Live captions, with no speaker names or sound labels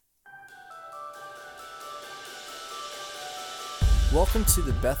Welcome to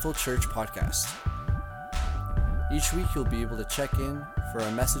the Bethel Church Podcast. Each week you'll be able to check in for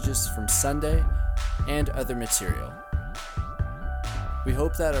our messages from Sunday and other material. We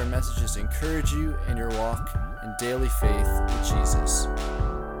hope that our messages encourage you in your walk in daily faith with Jesus.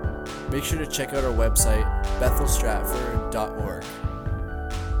 Make sure to check out our website, bethelstratford.org.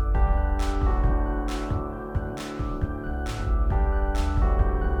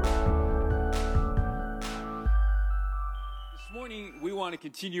 We want to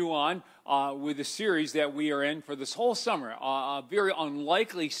continue on with the series that we are in for this whole summer. A very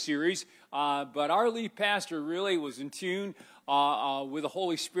unlikely series, but our lead pastor really was in tune with the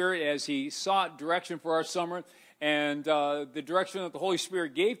Holy Spirit as he sought direction for our summer. And the direction that the Holy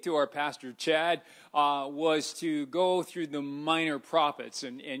Spirit gave to our pastor, Chad, was to go through the minor prophets.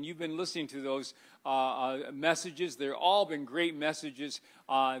 And you've been listening to those messages. They've all been great messages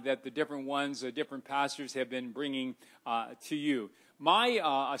that the different ones, the different pastors have been bringing to you.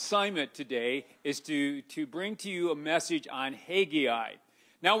 My assignment today is to bring to you a message on Haggai.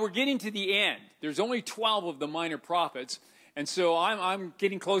 Now we're getting to the end. There's only 12 of the minor prophets. And so I'm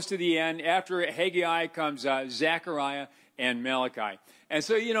getting close to the end. After Haggai comes Zechariah and Malachi. And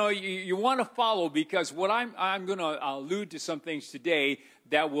so, you want to follow, because what I'm going to allude to some things today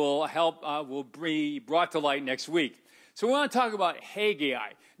that will help, will be brought to light next week. So we want to talk about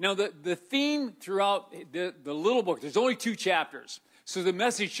Haggai. Now, the theme throughout the little book, there's only 2 chapters. So the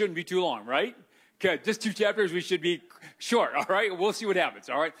message shouldn't be too long, right? Okay, just 2 chapters, we should be short, all right? We'll see what happens,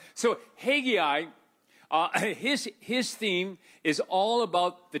 all right? So Haggai, his theme is all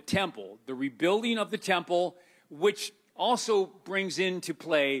about the temple, the rebuilding of the temple, which also brings into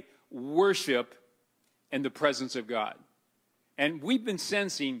play worship and the presence of God. And we've been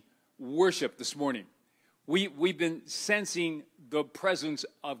sensing worship this morning. We've been sensing the presence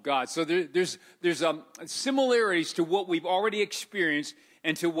of God. So there's similarities to what we've already experienced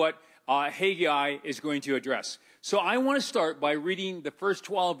and to what Haggai is going to address. So I want to start by reading the first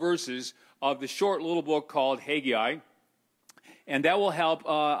 12 verses of the short little book called Haggai, and that will help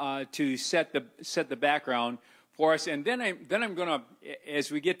to set the background for us. And then I'm going to, as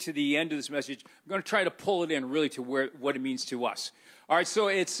we get to the end of this message, I'm going to try to pull it in really to what it means to us. All right, so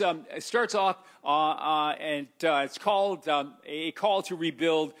it starts off, and it's called A Call to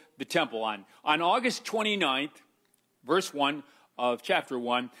Rebuild the Temple. On August 29th, verse 1 of chapter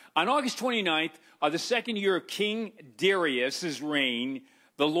 1, on August 29th of the second year of King Darius' reign,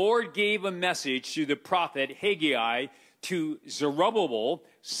 the Lord gave a message to the prophet Haggai, to Zerubbabel,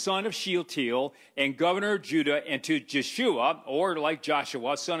 son of Shealtiel, and governor of Judah, and to Jeshua, or like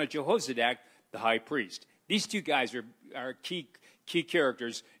Joshua, son of Jehozadak, the high priest. These 2 guys are key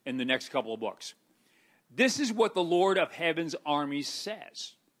characters in the next couple of books. This is what the Lord of heaven's armies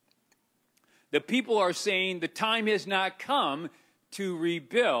says. The people are saying the time has not come to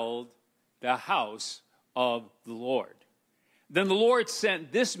rebuild the house of the Lord. Then the Lord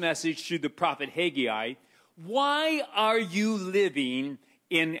sent this message to the prophet Haggai: why are you living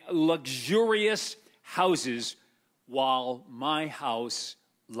in luxurious houses while my house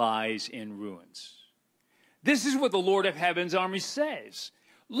lies in ruins? This is what the Lord of heaven's army says.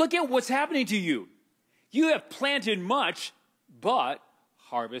 Look at what's happening to you. You have planted much, but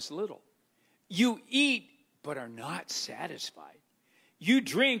harvest little. You eat, but are not satisfied. You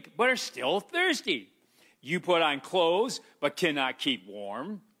drink, but are still thirsty. You put on clothes, but cannot keep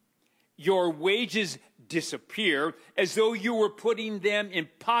warm. Your wages disappear as though you were putting them in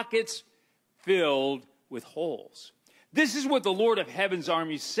pockets filled with holes. This is what the Lord of heaven's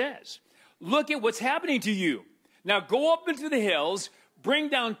army says. Look at what's happening to you. Now go up into the hills, bring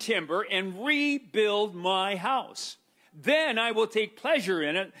down timber, and rebuild my house. Then I will take pleasure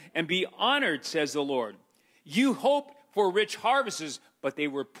in it and be honored, says the Lord. You hoped for rich harvests, but they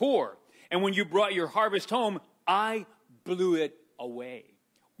were poor. And when you brought your harvest home, I blew it away.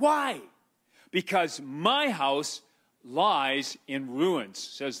 Why? Because my house lies in ruins,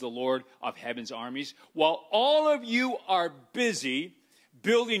 says the Lord of heaven's armies, while all of you are busy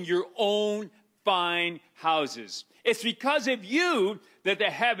building your own fine houses. It's because of you that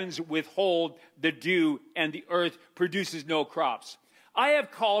the heavens withhold the dew and the earth produces no crops. I have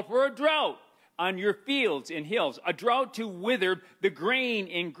called for a drought on your fields and hills, a drought to wither the grain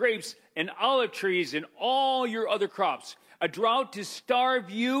and grapes and olive trees and all your other crops, a drought to starve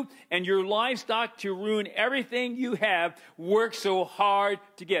you and your livestock, to ruin everything you have worked so hard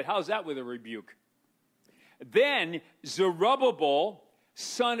to get. How's that with a rebuke? Then Zerubbabel,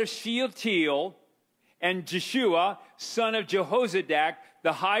 son of Shealtiel, and Jeshua, son of Jehozadak,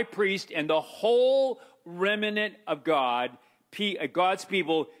 the high priest, and the whole remnant of God's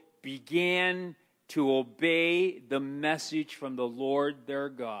people began to obey the message from the Lord their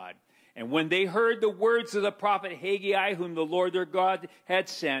God. And when they heard the words of the prophet Haggai, whom the Lord their God had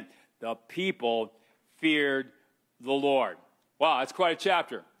sent, the people feared the Lord. Wow, that's quite a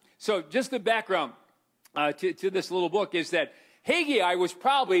chapter. So just the background to this little book is that Haggai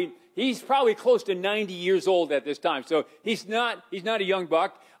he's probably close to 90 years old at this time. So he's not a young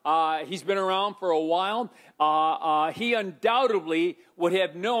buck. He's been around for a while. He undoubtedly would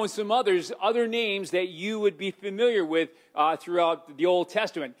have known some other names that you would be familiar with throughout the Old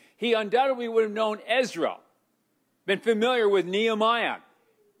Testament. He undoubtedly would have known Ezra, been familiar with Nehemiah,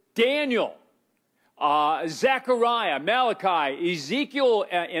 Daniel, Zechariah, Malachi, Ezekiel,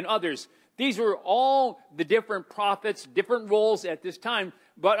 and others. These were all the different prophets, different roles at this time,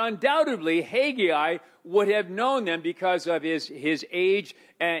 but undoubtedly Haggai would have known them because of his age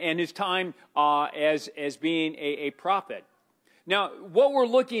and his time as being a prophet. Now, what we're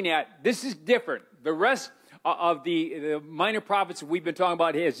looking at, this is different. The rest of the minor prophets we've been talking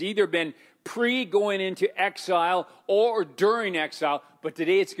about has either been going into exile or during exile, but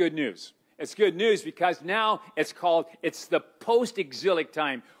today it's good news. It's good news because now it's the post-exilic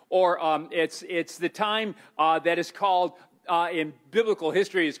time, or it's the time that is called, in biblical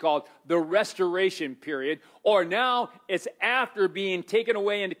history, is called the restoration period, or now it's after being taken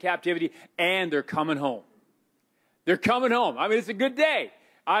away into captivity and they're coming home. They're coming home. I mean, it's a good day.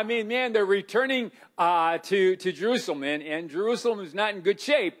 I mean, man, they're returning to Jerusalem, and Jerusalem is not in good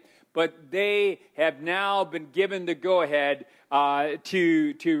shape, but they have now been given the go-ahead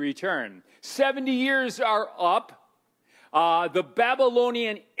to return. 70 years are up. The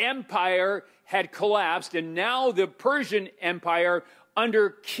Babylonian Empire had collapsed, and now the Persian Empire under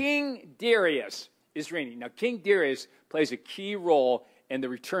King Darius is reigning. Now, King Darius plays a key role in the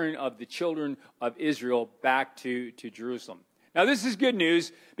return of the children of Israel back to Jerusalem. Now, this is good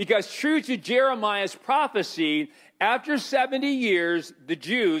news because true to Jeremiah's prophecy, after 70 years, the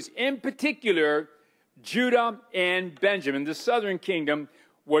Jews, in particular, Judah and Benjamin, the southern kingdom,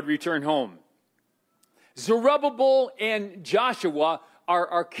 would return home. Zerubbabel and Joshua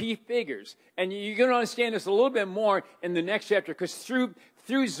are key figures. And you're going to understand this a little bit more in the next chapter, because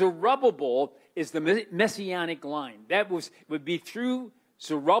through Zerubbabel is the messianic line. That would be through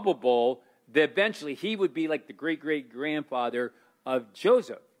Zerubbabel that eventually he would be like the great-great-grandfather of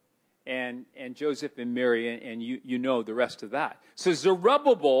Joseph. And Joseph and Mary, and you know the rest of that. So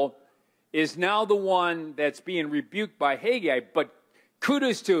Zerubbabel is now the one that's being rebuked by Haggai, but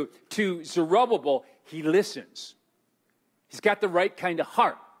kudos to Zerubbabel, he listens. He's got the right kind of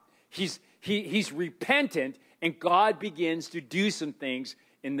heart. He's repentant, and God begins to do some things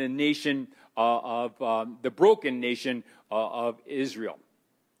in the nation of the broken nation of Israel.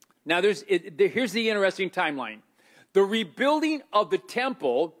 Now, here's the interesting timeline. The rebuilding of the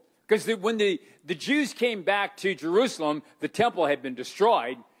temple, because when the Jews came back to Jerusalem, the temple had been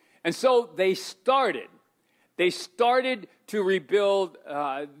destroyed, and so they started to rebuild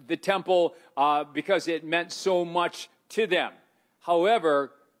the temple because it meant so much to them.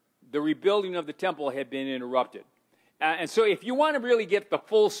 However, the rebuilding of the temple had been interrupted. And so if you want to really get the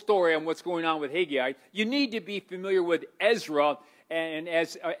full story on what's going on with Haggai, you need to be familiar with Ezra. And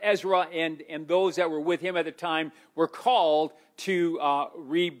as Ezra and those that were with him at the time were called to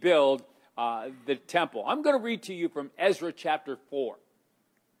rebuild the temple. I'm going to read to you from Ezra chapter 4,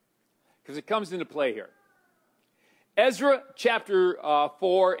 because it comes into play here. Ezra chapter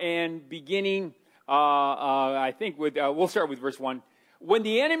 4, and beginning, I think we'll start with verse 1. When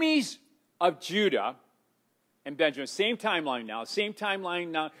the enemies of Judah and Benjamin, same timeline now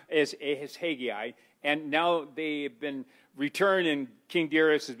as Haggai, and now they've been returned, and King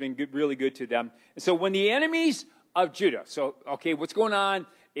Darius has been really good to them. And so when the enemies of Judah, what's going on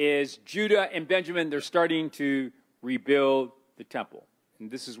is Judah and Benjamin, they're starting to rebuild the temple.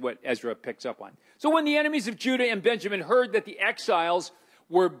 And this is what Ezra picks up on. So when the enemies of Judah and Benjamin heard that the exiles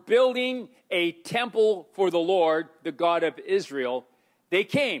were building a temple for the Lord, the God of Israel, they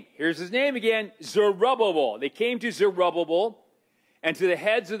came. Here's his name again, Zerubbabel. They came to Zerubbabel and to the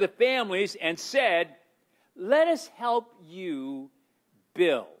heads of the families and said, "Let us help you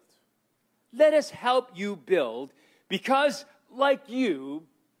build. Let us help you build, because like you,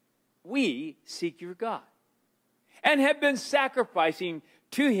 we seek your God, and have been sacrificing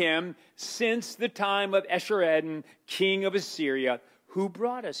to him since the time of Esarhaddon, king of Assyria, who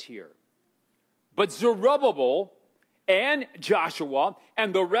brought us here." But Zerubbabel and Joshua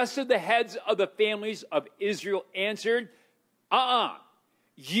and the rest of the heads of the families of Israel answered,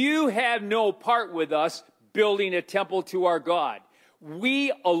 "You have no part with us building a temple to our God.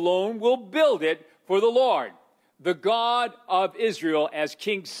 We alone will build it for the Lord, the God of Israel, as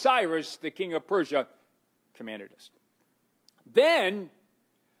King Cyrus, the king of Persia, commanded us. Then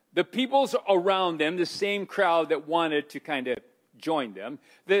the peoples around them, the same crowd that wanted to kind of join them,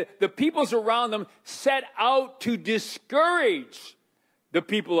 the peoples around them set out to discourage the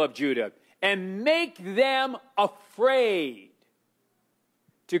people of Judah and make them afraid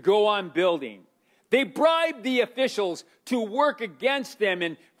to go on building. They bribed the officials to work against them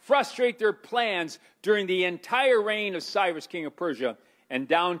and frustrate their plans during the entire reign of Cyrus, king of Persia, and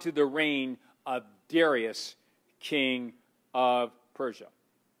down to the reign of Darius, king of Persia.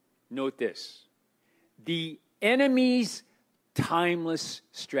 Note this: the enemy's timeless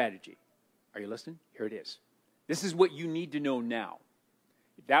strategy. Are you listening? Here it is. This is what you need to know now.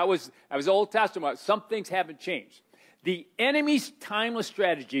 That was Old Testament. Some things haven't changed. The enemy's timeless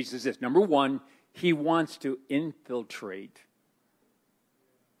strategies is this. Number one, he wants to infiltrate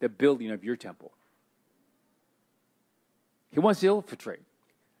the building of your temple. He wants to infiltrate.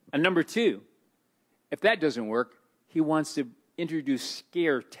 And number two, if that doesn't work, he wants to introduce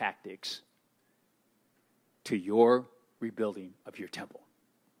scare tactics to your rebuilding of your temple.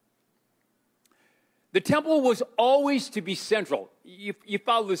 The temple was always to be central. You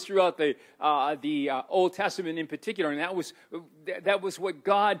follow this throughout the Old Testament in particular, and that was what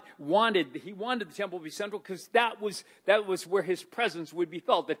God wanted. He wanted the temple to be central because that was where his presence would be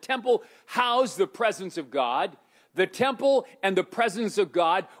felt. The temple housed the presence of God. The temple and the presence of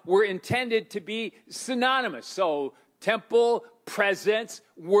God were intended to be synonymous. So temple, presence,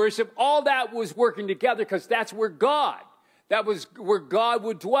 worship, all that was working together because that's where God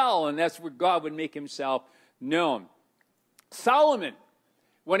would dwell, and that's where God would make himself known. Solomon,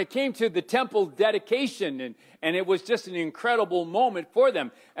 when it came to the temple dedication, and it was just an incredible moment for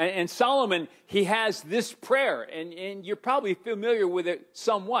them. And Solomon, he has this prayer, and you're probably familiar with it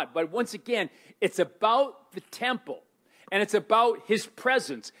somewhat. But once again, it's about the temple, and it's about his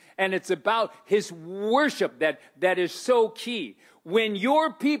presence, and it's about his worship that is so key. When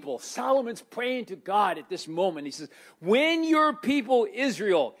your people, Solomon's praying to God at this moment, he says, when your people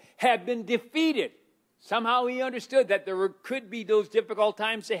Israel have been defeated, somehow he understood that there could be those difficult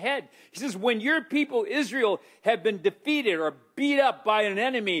times ahead. He says, when your people Israel have been defeated or beat up by an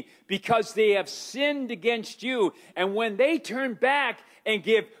enemy because they have sinned against you, and when they turn back and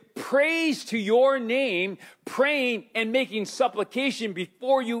give praise to your name, praying and making supplication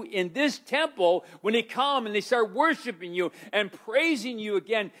before you in this temple, when they come and they start worshiping you and praising you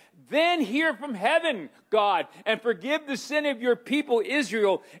again, then hear from heaven, God, and forgive the sin of your people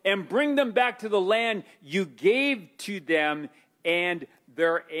Israel and bring them back to the land you gave to them and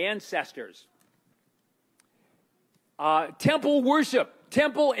their ancestors. Temple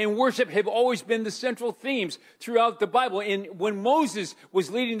and worship have always been the central themes throughout the Bible. And when Moses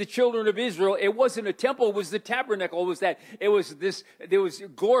was leading the children of Israel, it wasn't a temple, it was the tabernacle. There was a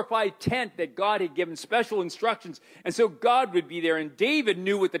glorified tent that God had given special instructions. And so God would be there. And David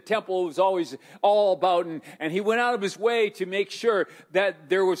knew what the temple was always all about. And he went out of his way to make sure that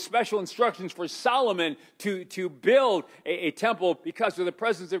there were special instructions for Solomon to build a temple because of the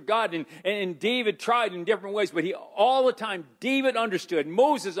presence of God. And David tried in different ways, but all the time, David understood.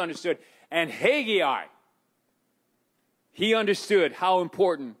 Moses understood, and Haggai, he understood how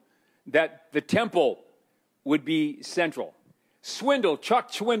important that the temple would be central.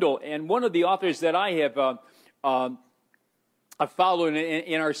 Chuck Swindoll, and one of the authors that I have followed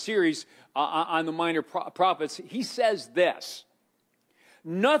in our series on the minor prophets, he says this: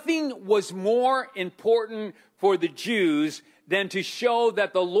 nothing was more important for the Jews than to show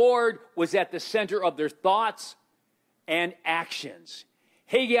that the Lord was at the center of their thoughts and actions.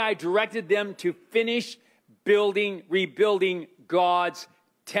 Haggai directed them to finish rebuilding God's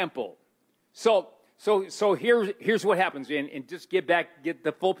temple. So here's what happens, and just get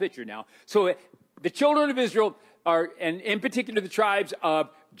the full picture now. So the children of Israel are, and in particular the tribes of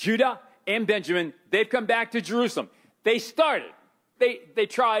Judah and Benjamin, they've come back to Jerusalem. They started, they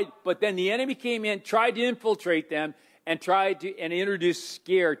tried, but then the enemy came in, tried to infiltrate them, and introduce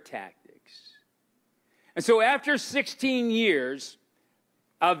scare tactics. And so after 16 years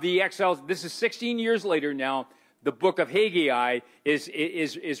of the exile, this is 16 years later now, the book of Haggai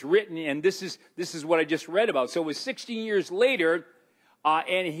is written, and this is what I just read about. So it was 16 years later,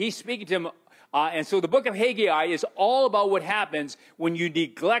 and he's speaking to him, and so the book of Haggai is all about what happens when you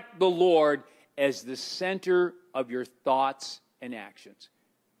neglect the Lord as the center of your thoughts and actions.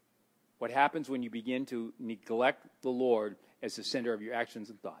 What happens when you begin to neglect the Lord as the center of your actions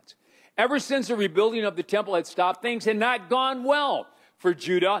and thoughts. Ever since the rebuilding of the temple had stopped, things had not gone well for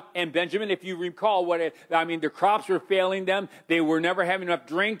Judah and Benjamin. If you recall their crops were failing them. They were never having enough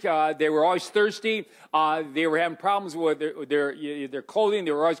drink. They were always thirsty. They were having problems with their clothing.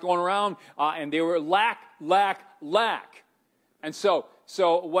 They were always going around, and they were lack. And so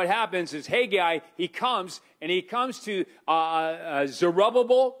what happens is Haggai, he comes to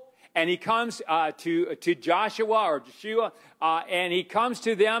Zerubbabel, and he comes to Joshua, and he comes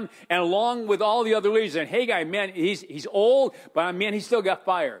to them, and along with all the other leaders. And Haggai, man, he's old, but man, he's still got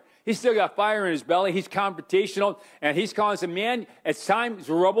fire. He's still got fire in his belly. He's confrontational, and he's calling them, man, it's time.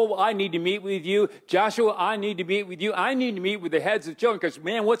 Zerubbabel, I need to meet with you. Joshua, I need to meet with you. I need to meet with the heads of children, because,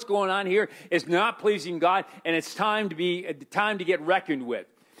 man, what's going on here is not pleasing God, and it's time to get reckoned with.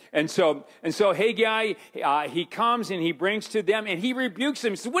 And so Haggai, he comes and he brings to them, and he rebukes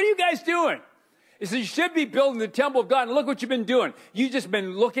them. He says, what are you guys doing? He says, you should be building the temple of God, and look what you've been doing. You've just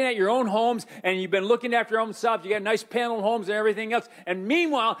been looking at your own homes, and you've been looking after your own selves. You got nice paneled homes and everything else. And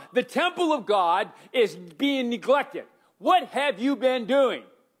meanwhile, the temple of God is being neglected. What have you been doing?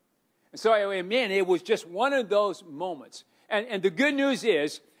 And so, man, it was just one of those moments. And the good news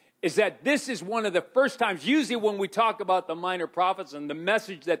is that this is one of the first times, usually when we talk about the minor prophets and the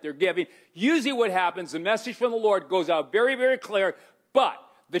message that they're giving, usually what happens, the message from the Lord goes out very, very clear, but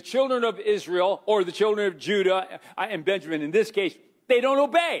the children of Israel, or the children of Judah and Benjamin, in this case, they don't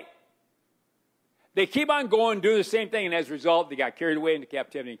obey. They keep on going, doing the same thing, and as a result, they got carried away into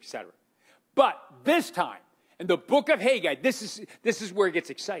captivity, etc. But this time, in the book of Haggai, this is where it gets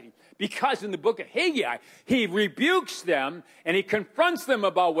exciting. Because in the book of Haggai, he rebukes them, and he confronts them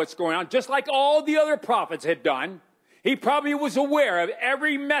about what's going on, just like all the other prophets had done. He probably was aware of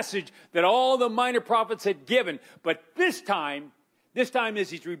every message that all the minor prophets had given. But this time as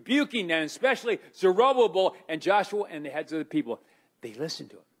he's rebuking them, especially Zerubbabel and Joshua and the heads of the people, they listen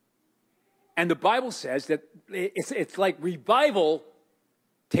to him. And the Bible says that it's like revival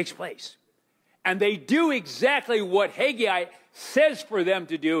takes place. And they do exactly what Haggai says for them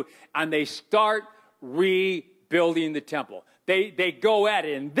to do, and they start rebuilding the temple. They go at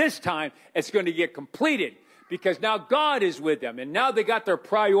it, and this time it's going to get completed, because now God is with them, and now they got their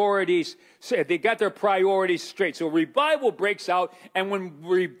priorities. They got their priorities straight. So revival breaks out, and when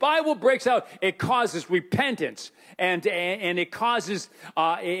revival breaks out, it causes repentance, and it causes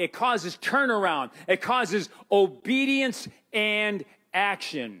turnaround. It causes obedience and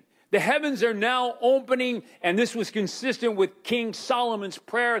action. The heavens are now opening, and this was consistent with King Solomon's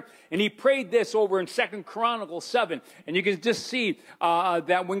prayer, and he prayed this over in 2 Chronicles 7. And you can just see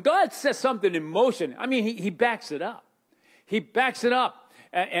that when God sets something in motion, I mean, he backs it up. He backs it up.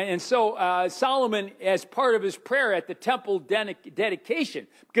 And so Solomon, as part of his prayer at the temple dedication,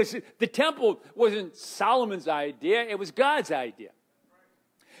 because the temple wasn't Solomon's idea, it was God's idea.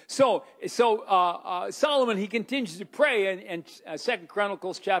 So Solomon, he continues to pray in 2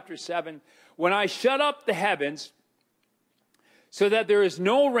 Chronicles chapter 7, when I shut up the heavens so that there is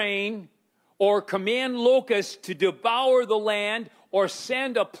no rain, or command locusts to devour the land, or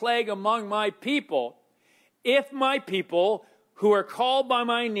send a plague among my people, if my people who are called by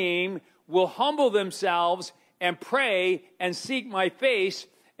my name will humble themselves and pray and seek my face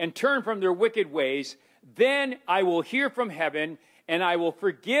and turn from their wicked ways, then I will hear from heaven, and I will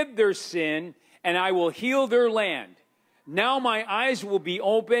forgive their sin, and I will heal their land. Now my eyes will be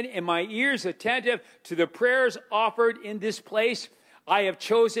open and my ears attentive to the prayers offered in this place. I have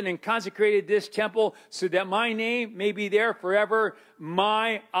chosen and consecrated this temple so that my name may be there forever.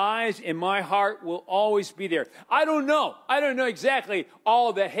 My eyes and my heart will always be there. I don't know exactly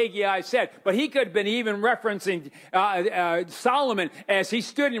all that Haggai said, but he could have been even referencing Solomon as he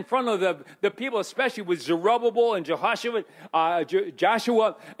stood in front of the people, especially with Zerubbabel and Joshua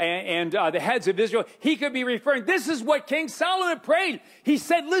and the heads of Israel. He could be referring, this is what King Solomon prayed. He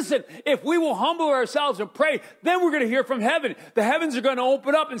said, listen, if we will humble ourselves and pray, then we're going to hear from heaven. The heavens are going to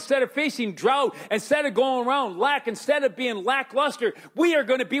open up. Instead of facing drought, instead of going around lack, instead of being lackluster, we are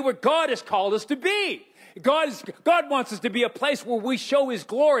going to be what God has called us to be. God wants us to be a place where we show His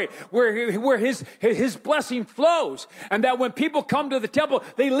glory, where His blessing flows. And that when people come to the temple,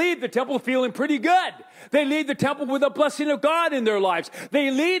 they leave the temple feeling pretty good. They leave the temple with a blessing of God in their lives.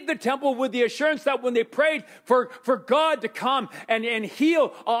 They leave the temple with the assurance that when they prayed for God to come and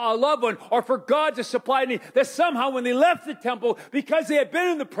heal a loved one, or for God to supply need, that somehow when they left the temple, because they had been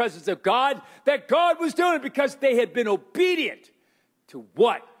in the presence of God, that God was doing it because they had been obedient to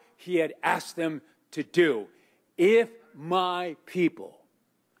what He had asked them to do. If my people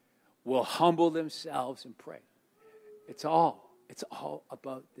will humble themselves and pray. It's all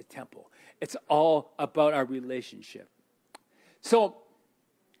about the temple. It's all about our relationship. So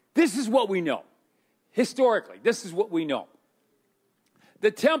this is what we know. Historically, this is what we know.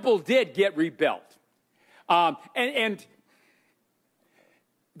 the temple did get rebuilt. And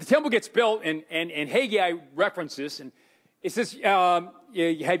the temple gets built, and Haggai references, and it says, have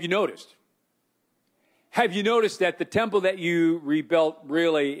you noticed? Have you noticed that the temple that you rebuilt,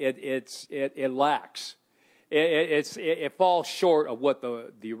 really, it lacks? It falls short of what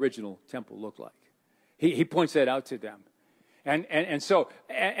the original temple looked like. He points that out to them. And so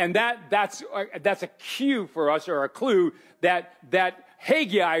that's a cue for us, or a clue that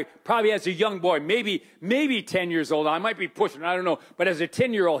Haggai, probably as a young boy, maybe 10 years old, I might be pushing, I don't know, but as a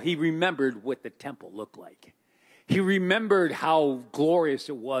 10-year-old, he remembered what the temple looked like. He remembered how glorious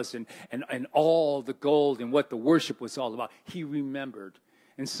it was, and all the gold and what the worship was all about. He remembered.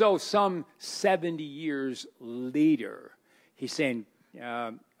 And so some 70 years later, he's saying,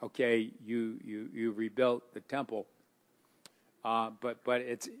 okay, you rebuilt the temple, but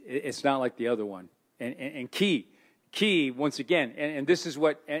it's not like the other one. And key once again, and this is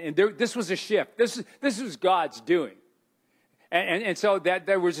what, this was a shift. This was God's doing, and so that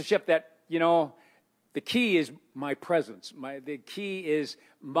there was a shift that, the key is my presence. The key is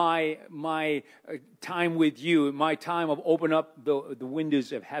my time with you, my time of open up the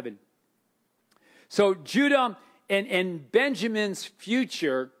windows of heaven. So Judah and Benjamin's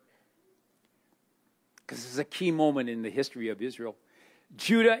future, because this is a key moment in the history of Israel,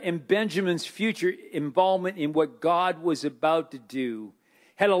 Judah and Benjamin's future involvement in what God was about to do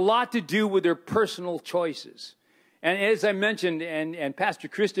had a lot to do with their personal choices. And as I mentioned, and Pastor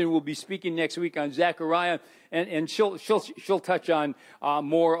Kristen will be speaking next week on Zechariah, and she'll touch on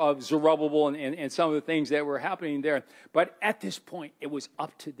more of Zerubbabel and some of the things that were happening there. But at this point, it was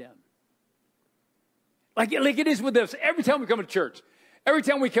up to them. Like it is with us every time we come to church. Every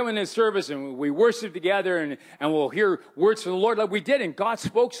time we come in this service and we worship together and we'll hear words from the Lord like we did, and God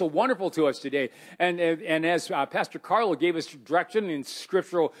spoke so wonderful to us today. And as Pastor Carlo gave us direction and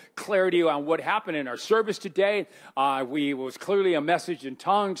scriptural clarity on what happened in our service today, it was clearly a message in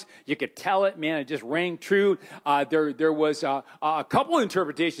tongues. You could tell it, man, it just rang true. There was a couple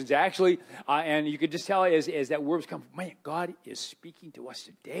interpretations actually, and you could just tell as that word was coming, man, God is speaking to us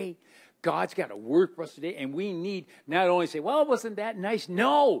today. God's got a word for us today, and we need not only say, well, wasn't that nice?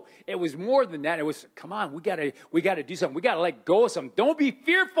 No, it was more than that. It was, come on, we got to do something. We got to let go of something. Don't be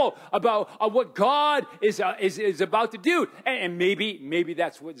fearful about what God is about to do. And maybe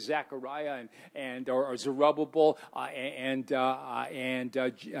that's what Zechariah or Zerubbabel and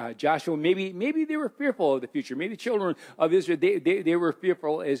Joshua, maybe they were fearful of the future. Maybe the children of Israel, they were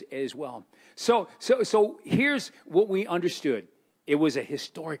fearful as well. So here's what we understood. It was a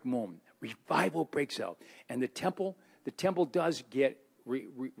historic moment. Revival breaks out, and the temple does get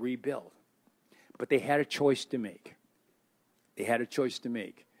rebuilt. But they had a choice to make. They had a choice to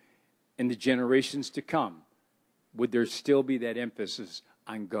make. In the generations to come, would there still be that emphasis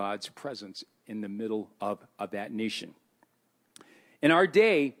on God's presence in the middle of that nation? In our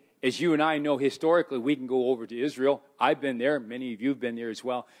day, as you and I know historically, we can go over to Israel. I've been there. Many of you have been there as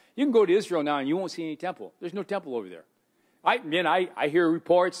well. You can go to Israel now, and you won't see any temple. There's no temple over there. I hear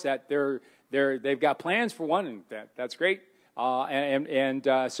reports that they've got plans for one, and that's great.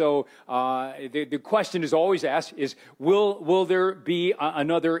 So the question is always asked is, will there be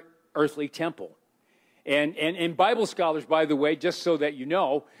another earthly temple? And Bible scholars, by the way, just so that you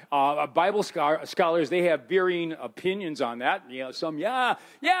know, Bible scholars, they have varying opinions on that. Some,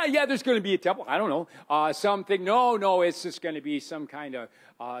 there's going to be a temple. I don't know. Some think, no, it's just going to be some kind of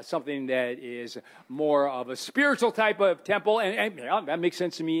something that is more of a spiritual type of temple, and that makes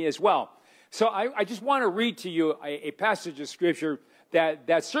sense to me as well. So I just want to read to you a passage of Scripture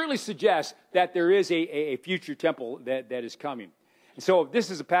that certainly suggests that there is a future temple that is coming. And so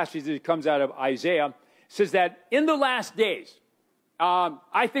this is a passage that comes out of Isaiah. It says that in the last days,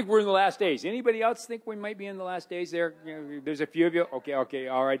 I think we're in the last days. Anybody else think we might be in the last days there? There's a few of you. Okay,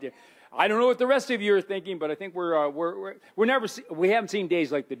 all right. I don't know what the rest of you are thinking, but I think we haven't seen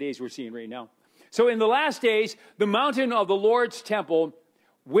days like the days we're seeing right now. So in the last days, the mountain of the Lord's temple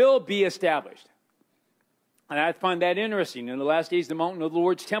will be established. And I find that interesting. In the last days, the mountain of the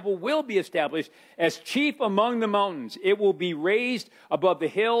Lord's temple will be established as chief among the mountains. It will be raised above the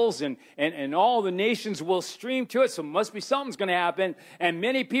hills, and all the nations will stream to it. So must be something's going to happen. And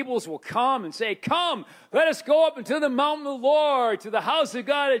many peoples will come and say, come, let us go up into the mountain of the Lord, to the house of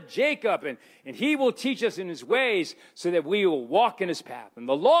God of Jacob. And he will teach us in his ways so that we will walk in his path. And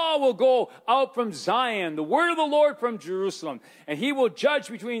the law will go out from Zion, the word of the Lord from Jerusalem. And he will judge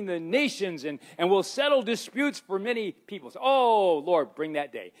between the nations and will settle disputes for many peoples. Oh, Lord, bring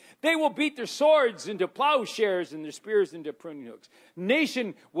that day. They will beat their swords into plowshares and their spears into pruning hooks.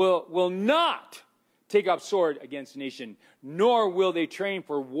 Nation will not take up sword against nation, nor will they train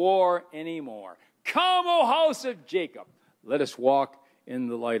for war anymore. Come, O house of Jacob, let us walk in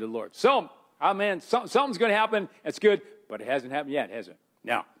the light of the Lord. So, something's going to happen. That's good, but it hasn't happened yet, has it?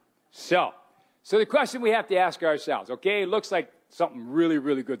 No. So the question we have to ask ourselves, okay, it looks like something really,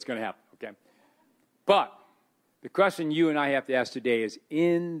 really good is going to happen, okay? But the question you and I have to ask today is,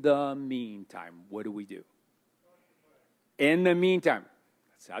 in the meantime, what do we do? In the meantime,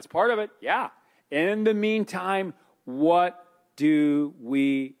 that's part of it, yeah. In the meantime, what do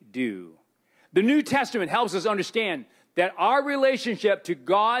we do? The New Testament helps us understand that our relationship to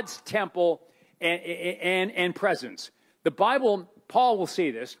God's temple and presence. The Bible, Paul will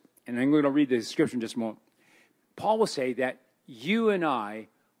say this, and I'm going to read the description in just a moment. Paul will say that you and I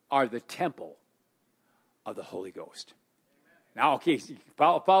are the temple of the Holy Ghost. Now, okay,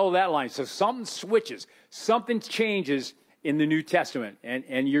 follow that line. So something switches, something changes in the New Testament,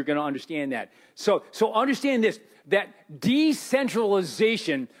 and you're going to understand that. So understand this, that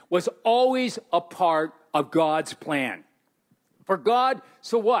decentralization was always a part of God's plan. For God,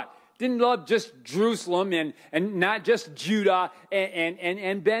 so what? Didn't love just Jerusalem and not just Judah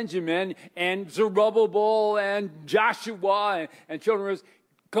and Benjamin and Zerubbabel and Joshua and children of Israel.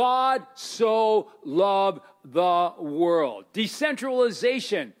 God so loved the world.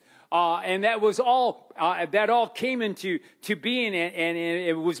 Decentralization. And that was all, that all came into being, and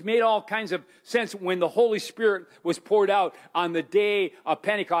it was made all kinds of sense when the Holy Spirit was poured out on the day of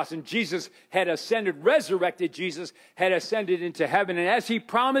Pentecost, and Jesus had ascended, resurrected Jesus, had ascended into heaven. And as he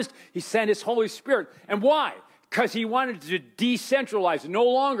promised, he sent his Holy Spirit. And why? Because he wanted to decentralize. No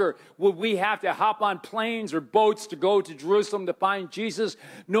longer would we have to hop on planes or boats to go to Jerusalem to find Jesus.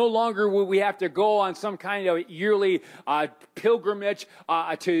 No longer would we have to go on some kind of yearly pilgrimage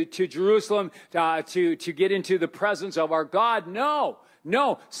to Jerusalem to get into the presence of our God.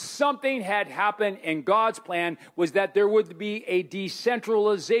 No, something had happened, and God's plan was that there would be a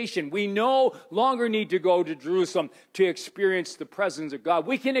decentralization. We no longer need to go to Jerusalem to experience the presence of God.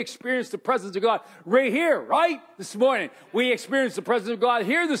 We can experience the presence of God right here, right? This morning. We experienced the presence of God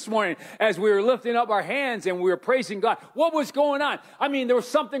here this morning as we were lifting up our hands and we were praising God. What was going on? I mean, there was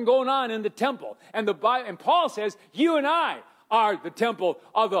something going on in the temple. And Paul says, you and I are the temple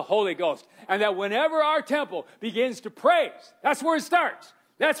of the Holy Ghost. And that whenever our temple begins to praise, that's where it starts.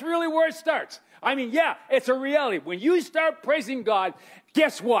 That's really where it starts. I mean, yeah, it's a reality. When you start praising God,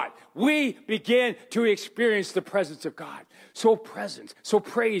 guess what? We begin to experience the presence of God. So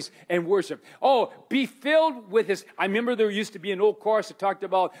praise and worship. Oh, be filled with His. I remember there used to be an old chorus that talked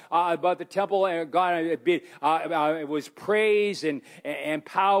about the temple and God. It was praise and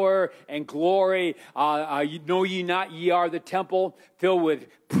power and glory. Know ye not ye are the temple, filled with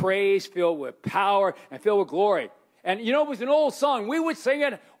praise, filled with power, and filled with glory. And you know, it was an old song. We would sing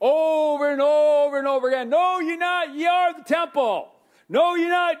it over and over and over again. Know ye not ye are the temple. Know ye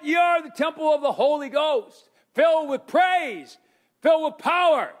not ye are the temple of the Holy Ghost, filled with praise, filled with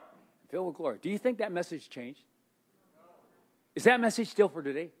power, filled with glory. Do you think that message changed? Is that message still for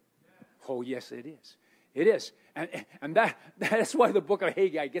today? Oh, yes, it is. It is. And that's why the book of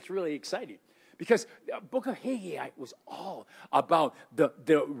Haggai gets really exciting. Because the book of Haggai was all about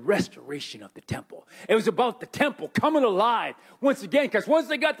the restoration of the temple. It was about the temple coming alive once again. Because once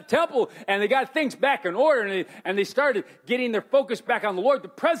they got the temple and they got things back in order and they started getting their focus back on the Lord, the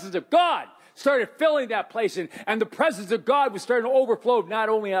presence of God started filling that place. And the presence of God was starting to overflow not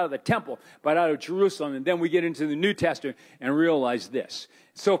only out of the temple, but out of Jerusalem. And then we get into the New Testament and realize this.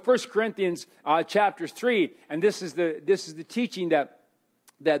 So 1 Corinthians chapter 3, and this is the teaching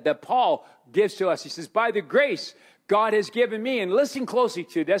that Paul gives to us. He says, by the grace God has given me, and listen closely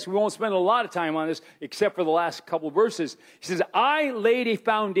to this. We won't spend a lot of time on this except for the last couple of verses. He says, I laid a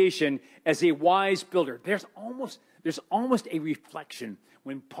foundation as a wise builder. There's almost a reflection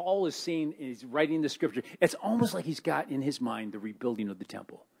when Paul is writing the scripture. It's almost like he's got in his mind the rebuilding of the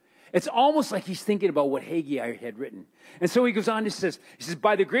temple. It's almost like he's thinking about what Haggai had written. And so he goes on and says,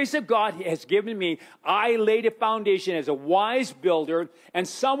 by the grace of God he has given me, I laid a foundation as a wise builder, and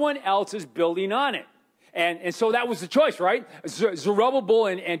someone else is building on it. And so that was the choice, right? Zerubbabel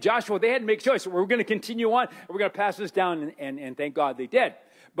and Joshua, they had to make a choice. We're going to continue on, and we're going to pass this down, and thank God they did.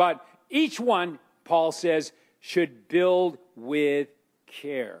 But each one, Paul says, should build with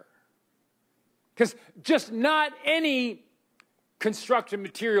care. Because just not any construction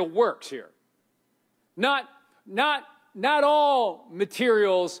material works here. Not all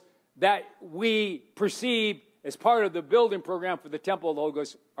materials that we perceive as part of the building program for the temple of the Holy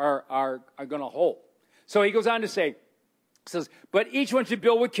Ghost are going to hold. So he goes on to say, says, but each one should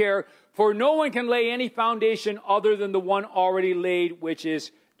build with care, for no one can lay any foundation other than the one already laid, which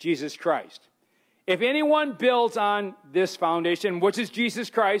is Jesus Christ. If anyone builds on this foundation, which is Jesus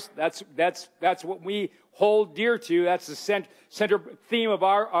Christ, that's what we hold dear to. That's the center theme of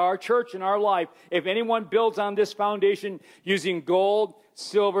our church and our life. If anyone builds on this foundation using gold,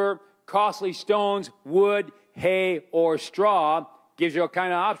 silver, costly stones, wood, hay, or straw, gives you all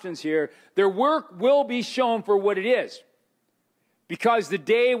kind of options here, their work will be shown for what it is, because the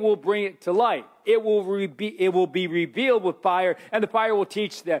day will bring it to light. It will be revealed with fire, and the fire will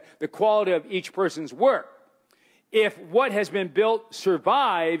teach the quality of each person's work. If what has been built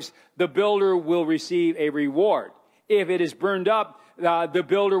survives, the builder will receive a reward. If it is burned up, the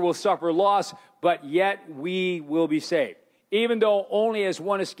builder will suffer loss, but yet we will be saved, even though only as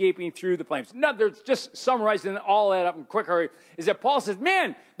one escaping through the flames. Now, there's just summarizing all that up in a quick hurry, is that Paul says,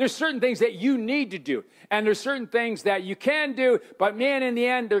 man, there's certain things that you need to do, and there's certain things that you can do, but man, in the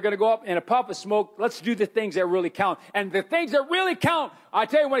end, they're going to go up in a puff of smoke. Let's do the things that really count. And the things that really count, I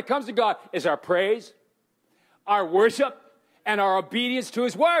tell you, when it comes to God, is our praise, our worship, and our obedience to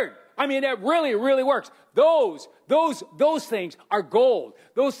his word. I mean, that really, really works. Those things are gold.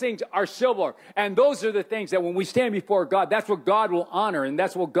 Those things are silver. And those are the things that when we stand before God, that's what God will honor, and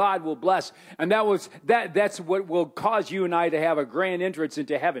that's what God will bless. And that's what will cause you and I to have a grand entrance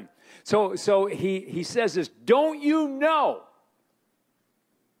into heaven. So he says this, don't you know?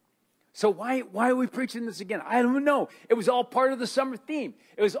 So why are we preaching this again? I don't know. It was all part of the summer theme.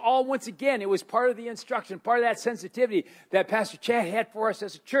 It was all, once again, it was part of the instruction, part of that sensitivity that Pastor Chad had for us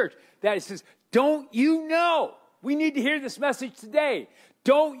as a church. That it says, don't you know? We need to hear this message today.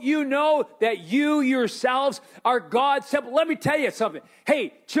 Don't you know that you yourselves are God's temple? Let me tell you something.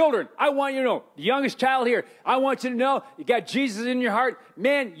 Hey, children, I want you to know, the youngest child here, I want you to know, you got Jesus in your heart.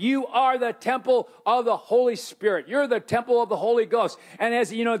 Man, you are the temple of the Holy Spirit. You're the temple of the Holy Ghost. And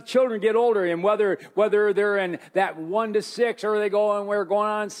as, you know, children get older, and whether they're in that 1 to 6, or we're going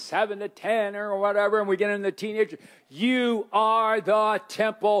on 7 to 10 or whatever, and we get into the teenager, you are the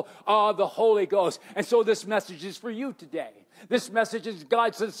temple of the Holy Ghost. And so this message is for you today. This message is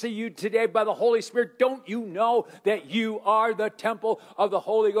God says to you today by the Holy Spirit. Don't you know that you are the temple of the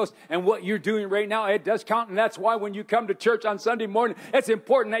Holy Ghost? And what you're doing right now, it does count. And that's why when you come to church on Sunday morning, it's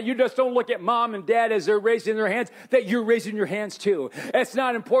important that you just don't look at mom and dad as they're raising their hands, that you're raising your hands too. It's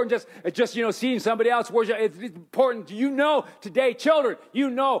not important just seeing somebody else worship. It's important. You know today, children,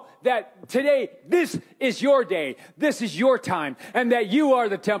 you know that today, this is your day. This is your time. And that you are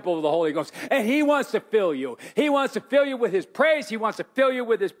the temple of the Holy Ghost. And he wants to fill you. He wants to fill you with his praise. He wants to fill you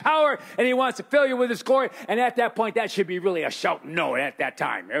with his power, and he wants to fill you with his glory. And at that point, that should be really a shout no at that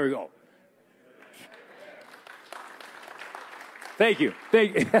time. There we go. Thank you.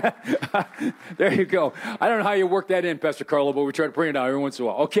 There you go. I don't know how you work that in, Pastor Carlo, but we try to bring it out every once in a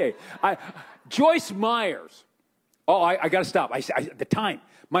while. Okay. Joyce Myers. Oh, I got to stop. The time.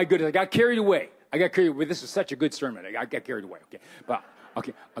 My goodness, I got carried away. This is such a good sermon. I got carried away. Okay. But,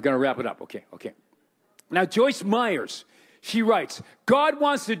 okay, I'm going to wrap it up. Okay. Now, Joyce Myers, she writes, God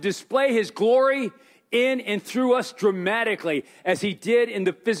wants to display his glory in and through us dramatically, as he did in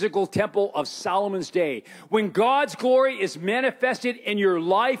the physical temple of Solomon's day. When God's glory is manifested in your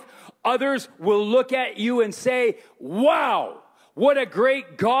life, others will look at you and say, wow, what a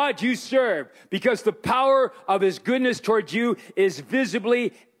great God you serve, because the power of his goodness towards you is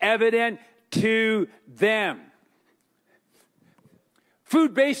visibly evident to them.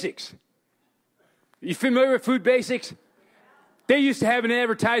 Food Basics. You familiar with Food Basics? They used to have an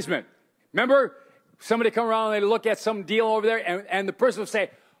advertisement. Remember? Somebody come around and they look at some deal over there, and the person would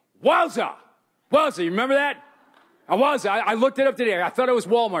say, wowza. Wowza. You remember that? Wowza. I looked it up today. I thought it was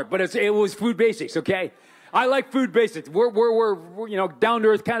Walmart, but it was Food Basics, okay? I like Food Basics. We're down to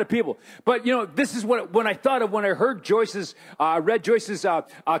earth kind of people. But this is when I thought of when I heard read Joyce's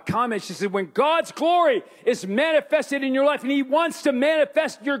comment. She said, when God's glory is manifested in your life, and he wants to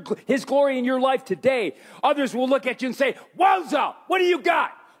manifest his glory in your life today, others will look at you and say, wowza, what do you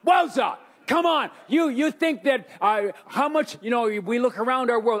got? Wowza. Come on. You think that how much, we look around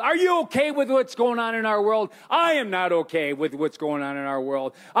our world. Are you okay with what's going on in our world? I am not okay with what's going on in our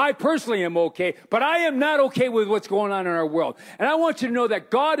world. I personally am okay, but I am not okay with what's going on in our world. And I want you to know that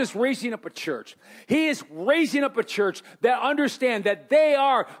God is raising up a church. He is raising up a church that understand that they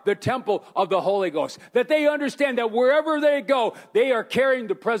are the temple of the Holy Ghost. That they understand that wherever they go, they are carrying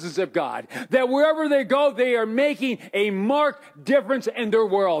the presence of God. That wherever they go, they are making a marked difference in their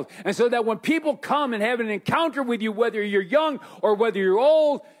world. And so that when people come and have an encounter with you, whether you're young or whether you're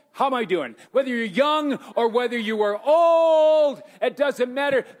old, how am I doing? Whether you're young or whether you are old, it doesn't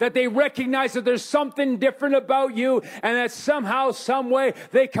matter, that they recognize that there's something different about you, and that somehow, some way,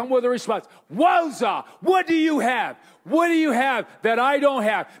 they come with a response. Wowza, what do you have? What do you have that I don't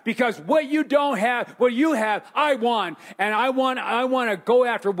have? Because what you don't have, what you have, I want. And I want to go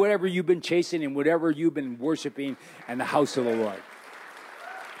after whatever you've been chasing and whatever you've been worshiping in the house of the Lord.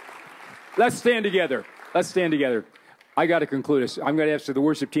 Let's stand together. Let's stand together. I got to conclude this. I'm going to ask the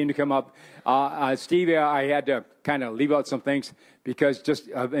worship team to come up. Steve, I had to kind of leave out some things because just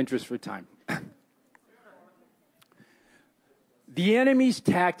of interest for time. The enemy's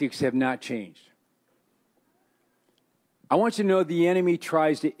tactics have not changed. I want you to know the enemy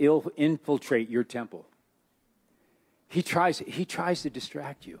tries to infiltrate your temple. He tries to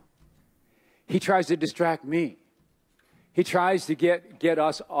distract you. He tries to distract me. He tries to get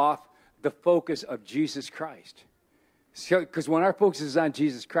us off the focus of Jesus Christ. Because when our focus is on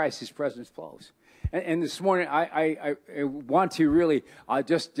Jesus Christ, his presence flows. And this morning, I want to really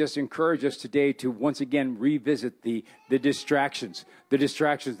just encourage us today to once again revisit the distractions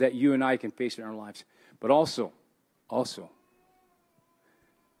that you and I can face in our lives. But also,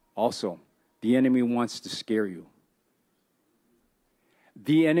 the enemy wants to scare you.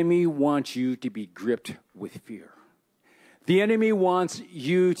 The enemy wants you to be gripped with fear. The enemy wants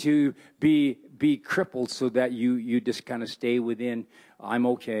you to be crippled so that you just kind of stay within. I'm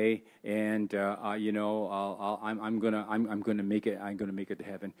okay, and I'm gonna make it. I'm gonna make it to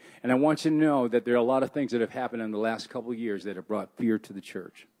heaven. And I want you to know that there are a lot of things that have happened in the last couple of years that have brought fear to the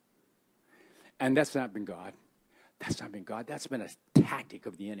church. And that's not been God. That's not been God. That's been a tactic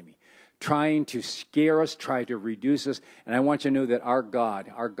of the enemy, trying to scare us, try to reduce us. And I want you to know that our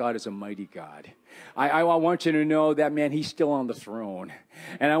God is a mighty God. I want you to know that, man, he's still on the throne.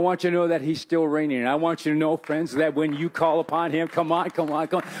 And I want you to know that he's still reigning. And I want you to know, friends, that when you call upon him, come on.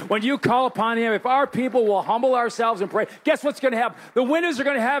 When you call upon him, if our people will humble ourselves and pray, guess what's going to happen? The windows are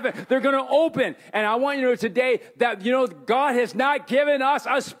going to happen. They're going to open. And I want you to know today that, God has not given us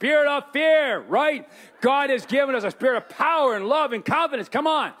a spirit of fear, right? God has given us a spirit of power and love and confidence. Come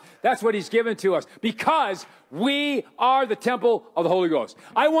on. That's what he's given to us because we are the temple of the Holy Ghost.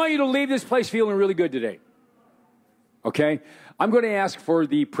 I want you to leave this place feeling really good today. Okay? I'm going to ask for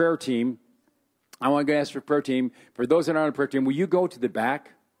the prayer team. I want to ask for the prayer team. For those that are on the prayer team, will you go to the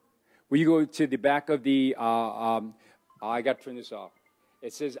back? Will you go to the back of the, I got to turn this off.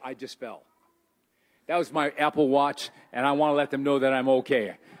 It says, I just fell. That was my Apple Watch, and I want to let them know that I'm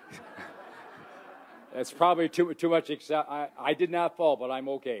okay. That's probably too much. I did not fall, but I'm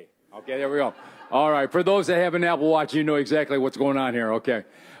okay. Okay, there we go. All right, for those that have an Apple Watch, you know exactly what's going on here. Okay.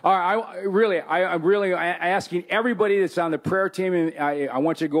 All right, I'm really asking everybody that's on the prayer team, and I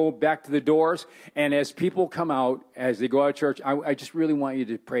want you to go back to the doors. And as people come out, as they go out of church, I just really want you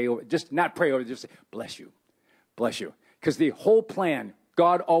to pray over, just not pray over, just say, bless you. Bless you. Because the whole plan,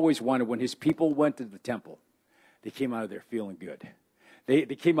 God always wanted when his people went to the temple, they came out of there feeling good. They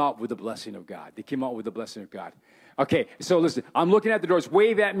came out with the blessing of God. They came out with the blessing of God. Okay, so listen, I'm looking at the doors.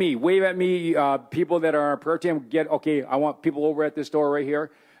 Wave at me. People that are on our prayer team. I want people over at this door right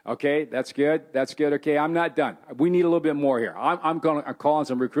here. Okay, that's good. Okay, I'm not done. We need a little bit more here. I'm calling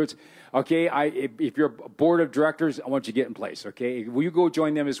some recruits. Okay, if you're a board of directors, I want you to get in place. Okay, will you go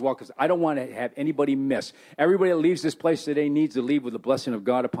join them as well? Because I don't want to have anybody miss. Everybody that leaves this place today needs to leave with the blessing of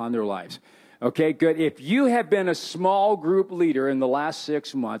God upon their lives. Okay, good. If you have been a small group leader in the last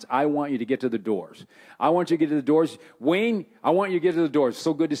 6 months, I want you to get to the doors. I want you to get to the doors. Wayne, I want you to get to the doors.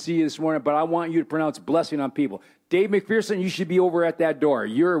 So good to see you this morning, but I want you to pronounce blessing on people. Dave McPherson, you should be over at that door.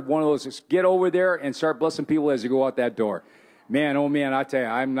 You're one of those. Get over there and start blessing people as you go out that door. Man, oh man, I tell you,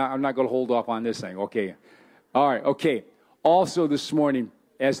 I'm not going to hold off on this thing. Okay. All right, okay. Also this morning,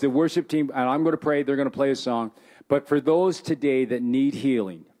 as the worship team, and I'm going to pray, they're going to play a song. But for those today that need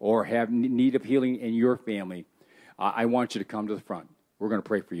healing or have need of healing in your family, I want you to come to the front. We're going to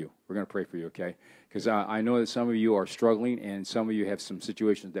pray for you. Okay? Because I know that some of you are struggling and some of you have some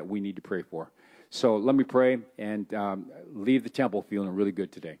situations that we need to pray for. So let me pray and leave the temple feeling really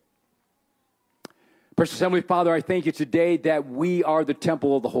good today. Precious Heavenly Father, I thank you today that we are the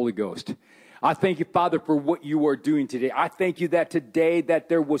temple of the Holy Ghost. I thank you, Father, for what you are doing today. I thank you that today that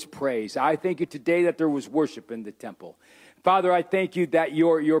there was praise. I thank you today that there was worship in the temple. Father, I thank you that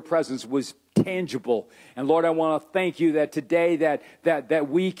your presence was tangible. And Lord, I want to thank you that today that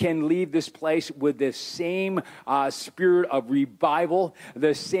we can leave this place with the same spirit of revival,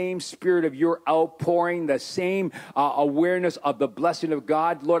 the same spirit of your outpouring, the same awareness of the blessing of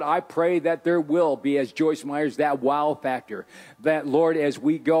God. Lord, I pray that there will be, as Joyce Myers, that wow factor. That, Lord, as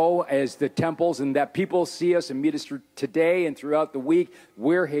we go as the temples and that people see us and meet us today and throughout the week,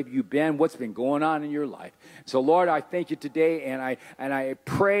 where have you been? What's been going on in your life? So, Lord, I thank you today, and I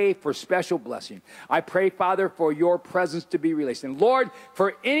pray for special blessings blessing. I pray, Father, for your presence to be released. And Lord,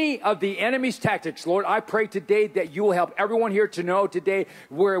 for any of the enemy's tactics, Lord, I pray today that you will help everyone here to know today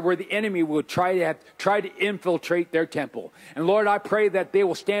where the enemy will try to infiltrate their temple. And Lord, I pray that they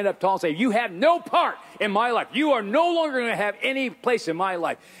will stand up tall and say, you have no part in my life. You are no longer going to have any place in my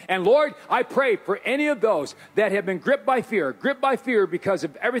life. And Lord, I pray for any of those that have been gripped by fear because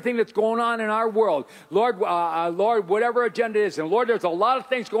of everything that's going on in our world. Lord, whatever agenda is, and Lord, there's a lot of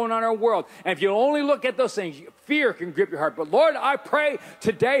things going on in our world. And if you only look at those things, fear can grip your heart. But Lord, I pray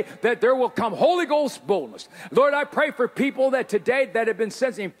today that there will come Holy Ghost boldness. Lord, I pray for people that today that have been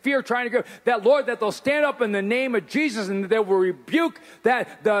sensing fear trying to grip, that Lord, that they'll stand up in the name of Jesus and they will rebuke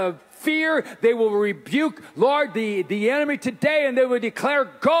the fear. They will rebuke, Lord, the enemy today, and they will declare,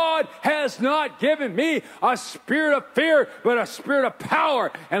 God has not given me a spirit of fear, but a spirit of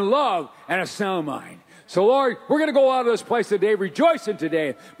power and love and a sound mind. So, Lord, we're going to go out of this place today rejoicing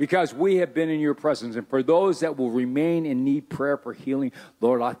today because we have been in your presence. And for those that will remain and need prayer for healing,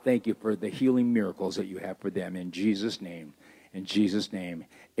 Lord, I thank you for the healing miracles that you have for them. In Jesus' name,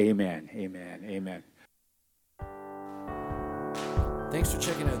 amen, amen, amen. Thanks for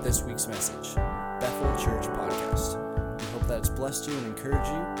checking out this week's message, Bethel Church Podcast. We hope that it's blessed you and encouraged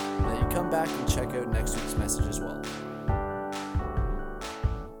you, and that you come back and check out next week's message as well.